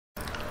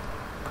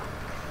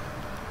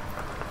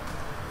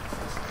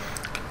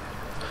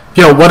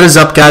Yo, what is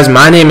up, guys?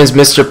 My name is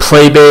Mr.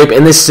 Playbabe,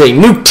 and this is a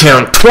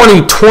Nuketown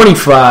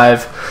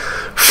 2025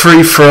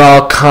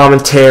 free-for-all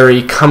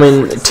commentary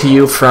coming to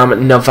you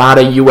from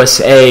Nevada,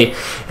 USA.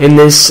 In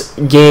this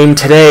game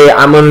today,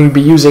 I'm going to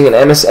be using an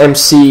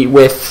MSMC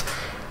with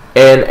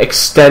an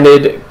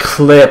extended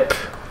clip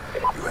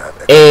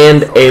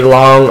and a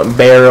long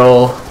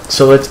barrel.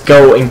 So let's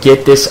go and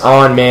get this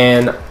on,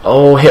 man.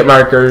 Oh, hit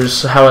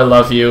markers, how I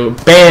love you.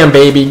 Bam,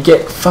 baby,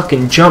 get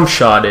fucking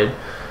jump-shotted.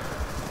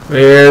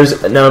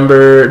 There's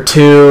number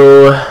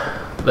 2.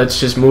 Let's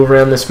just move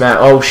around this map.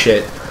 Oh,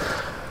 shit.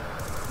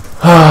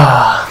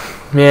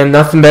 Man,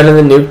 nothing better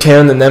than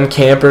Nuketown than them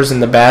campers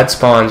and the bad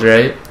spawns,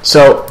 right?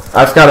 So,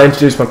 I've got to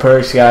introduce my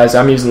perks, guys.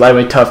 I'm using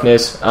lightweight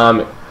toughness,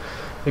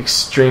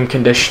 extreme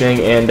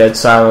conditioning, and dead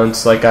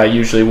silence like I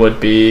usually would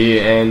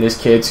be. And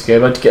this kid's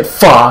about to get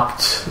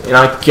fucked, and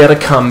I get a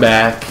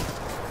comeback.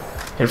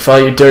 And for all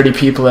you dirty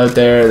people out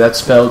there, that's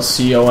spelled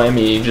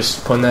C-O-M-E.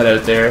 Just putting that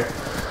out there.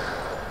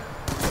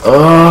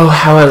 Oh,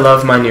 how I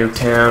love my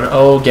Nuketown.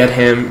 Oh, get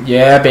him.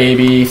 Yeah,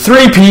 baby.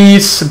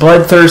 3-piece.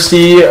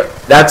 Bloodthirsty.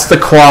 That's the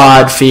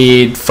quad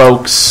feed,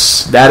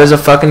 folks. That is a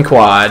fucking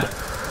quad.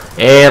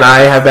 And I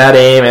have bad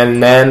aim,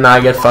 and then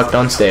I get fucked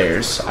on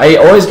stairs. I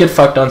always get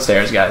fucked on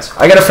stairs, guys.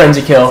 I got a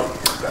frenzy kill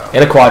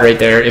and a quad right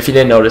there, if you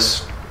didn't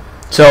notice.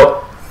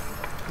 So,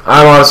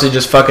 I'm honestly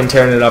just fucking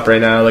tearing it up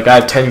right now. Like,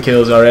 I have 10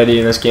 kills already,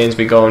 and this game's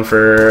been going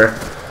for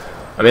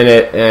a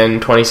minute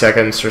and 20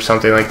 seconds or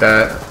something like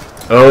that.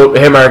 Oh,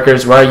 hit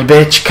markers, where are you,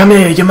 bitch? Come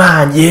here, you're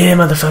mine. Yeah,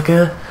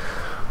 motherfucker.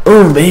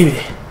 Oh, baby.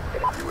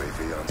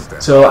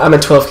 So, I'm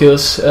at 12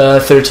 kills.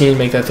 13,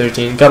 make that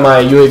 13. Got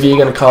my UAV,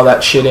 gonna call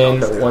that shit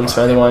in once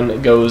my other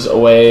one goes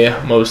away,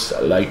 most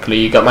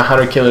likely. Got my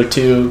hunter killer,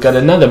 too. Got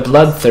another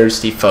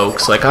bloodthirsty,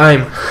 folks. Like,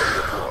 I'm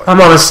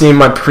honestly in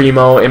my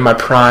primo, in my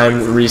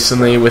prime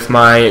recently with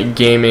my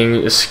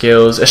gaming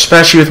skills,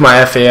 especially with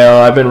my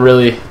FAL. I've been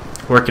really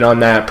working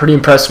on that. Pretty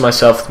impressed with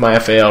myself with my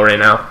FAL right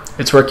now.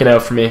 It's working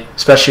out for me,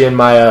 especially in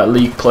my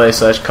league play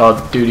 / Call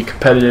of Duty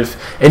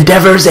competitive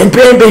endeavors. And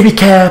bam, baby,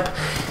 cap.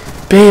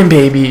 Bam,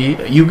 baby.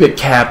 You get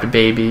capped,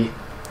 baby.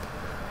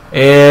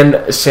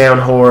 And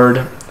sound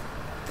horde.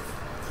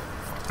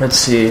 Let's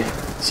see.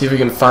 See if we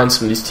can find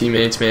some of these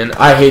teammates, man.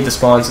 I hate the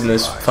spawns in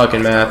this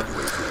fucking map.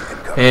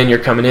 And you're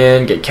coming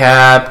in, get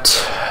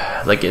capped.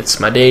 Like it's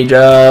my day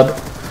job.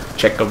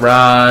 Check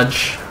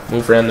garage.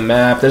 Move around the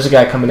map. There's a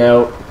guy coming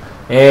out.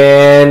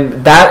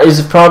 And that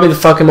is probably the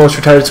fucking most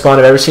retarded spawn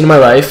I've ever seen in my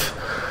life.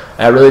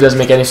 That really doesn't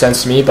make any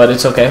sense to me, but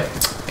it's okay,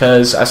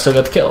 because I still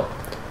got the kill.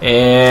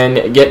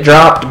 And get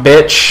dropped,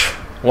 bitch.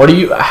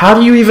 How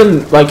do you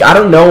even, like, I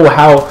don't know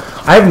how,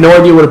 I have no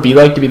idea what it'd be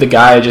like to be the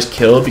guy I just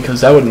killed,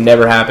 because that would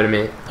never happen to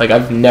me. Like, I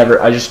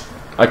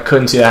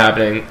couldn't see that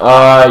happening.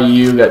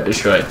 You got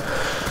destroyed.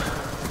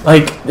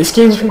 Like, this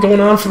game's been going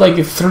on for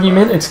like 3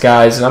 minutes,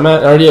 guys, and I'm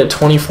already at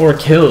 24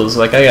 kills.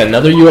 Like, I got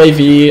another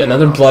UAV,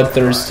 another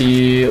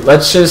bloodthirsty.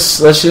 Let's just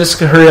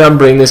hurry up and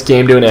bring this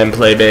game to an end,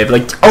 play, babe.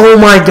 Like, oh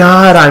my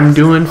god, I'm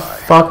doing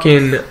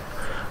fucking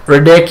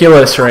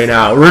ridiculous right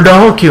now.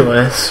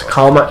 Ridiculous.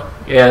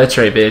 Yeah, that's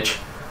right, bitch.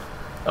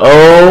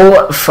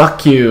 Oh,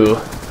 fuck you.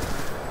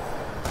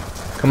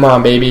 Come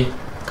on, baby.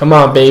 Come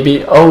on,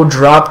 baby. Oh,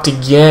 dropped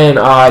again.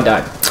 Oh, I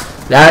died.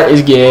 That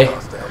is gay.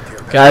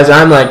 Guys,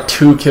 I'm like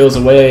 2 kills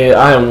away.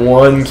 I am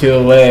 1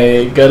 kill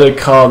away. Gotta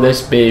call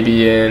this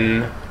baby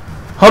in.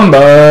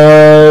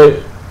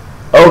 Humbug.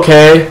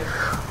 Okay.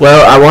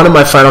 Well, I wanted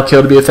my final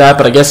kill to be with that,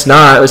 but I guess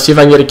not. Let's see if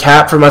I can get a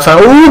cap for my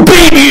final. Ooh,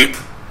 baby!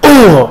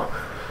 Oh!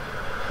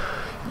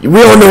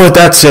 We all know what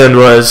that sound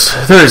was.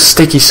 There's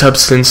sticky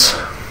substance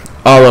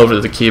all over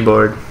the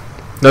keyboard.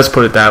 Let's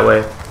put it that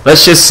way.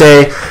 Let's just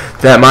say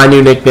that my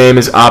new nickname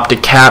is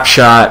Optic Cap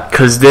Shot,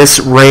 because this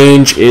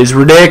range is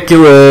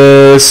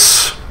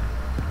ridiculous.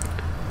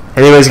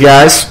 Anyways,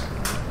 guys,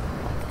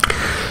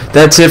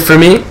 that's it for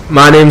me.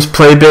 My name's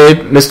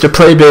Playbabe, Mr.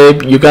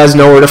 Playbabe. You guys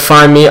know where to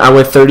find me. I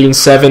went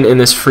 30-7 in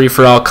this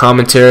free-for-all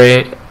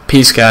commentary.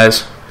 Peace,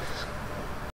 guys.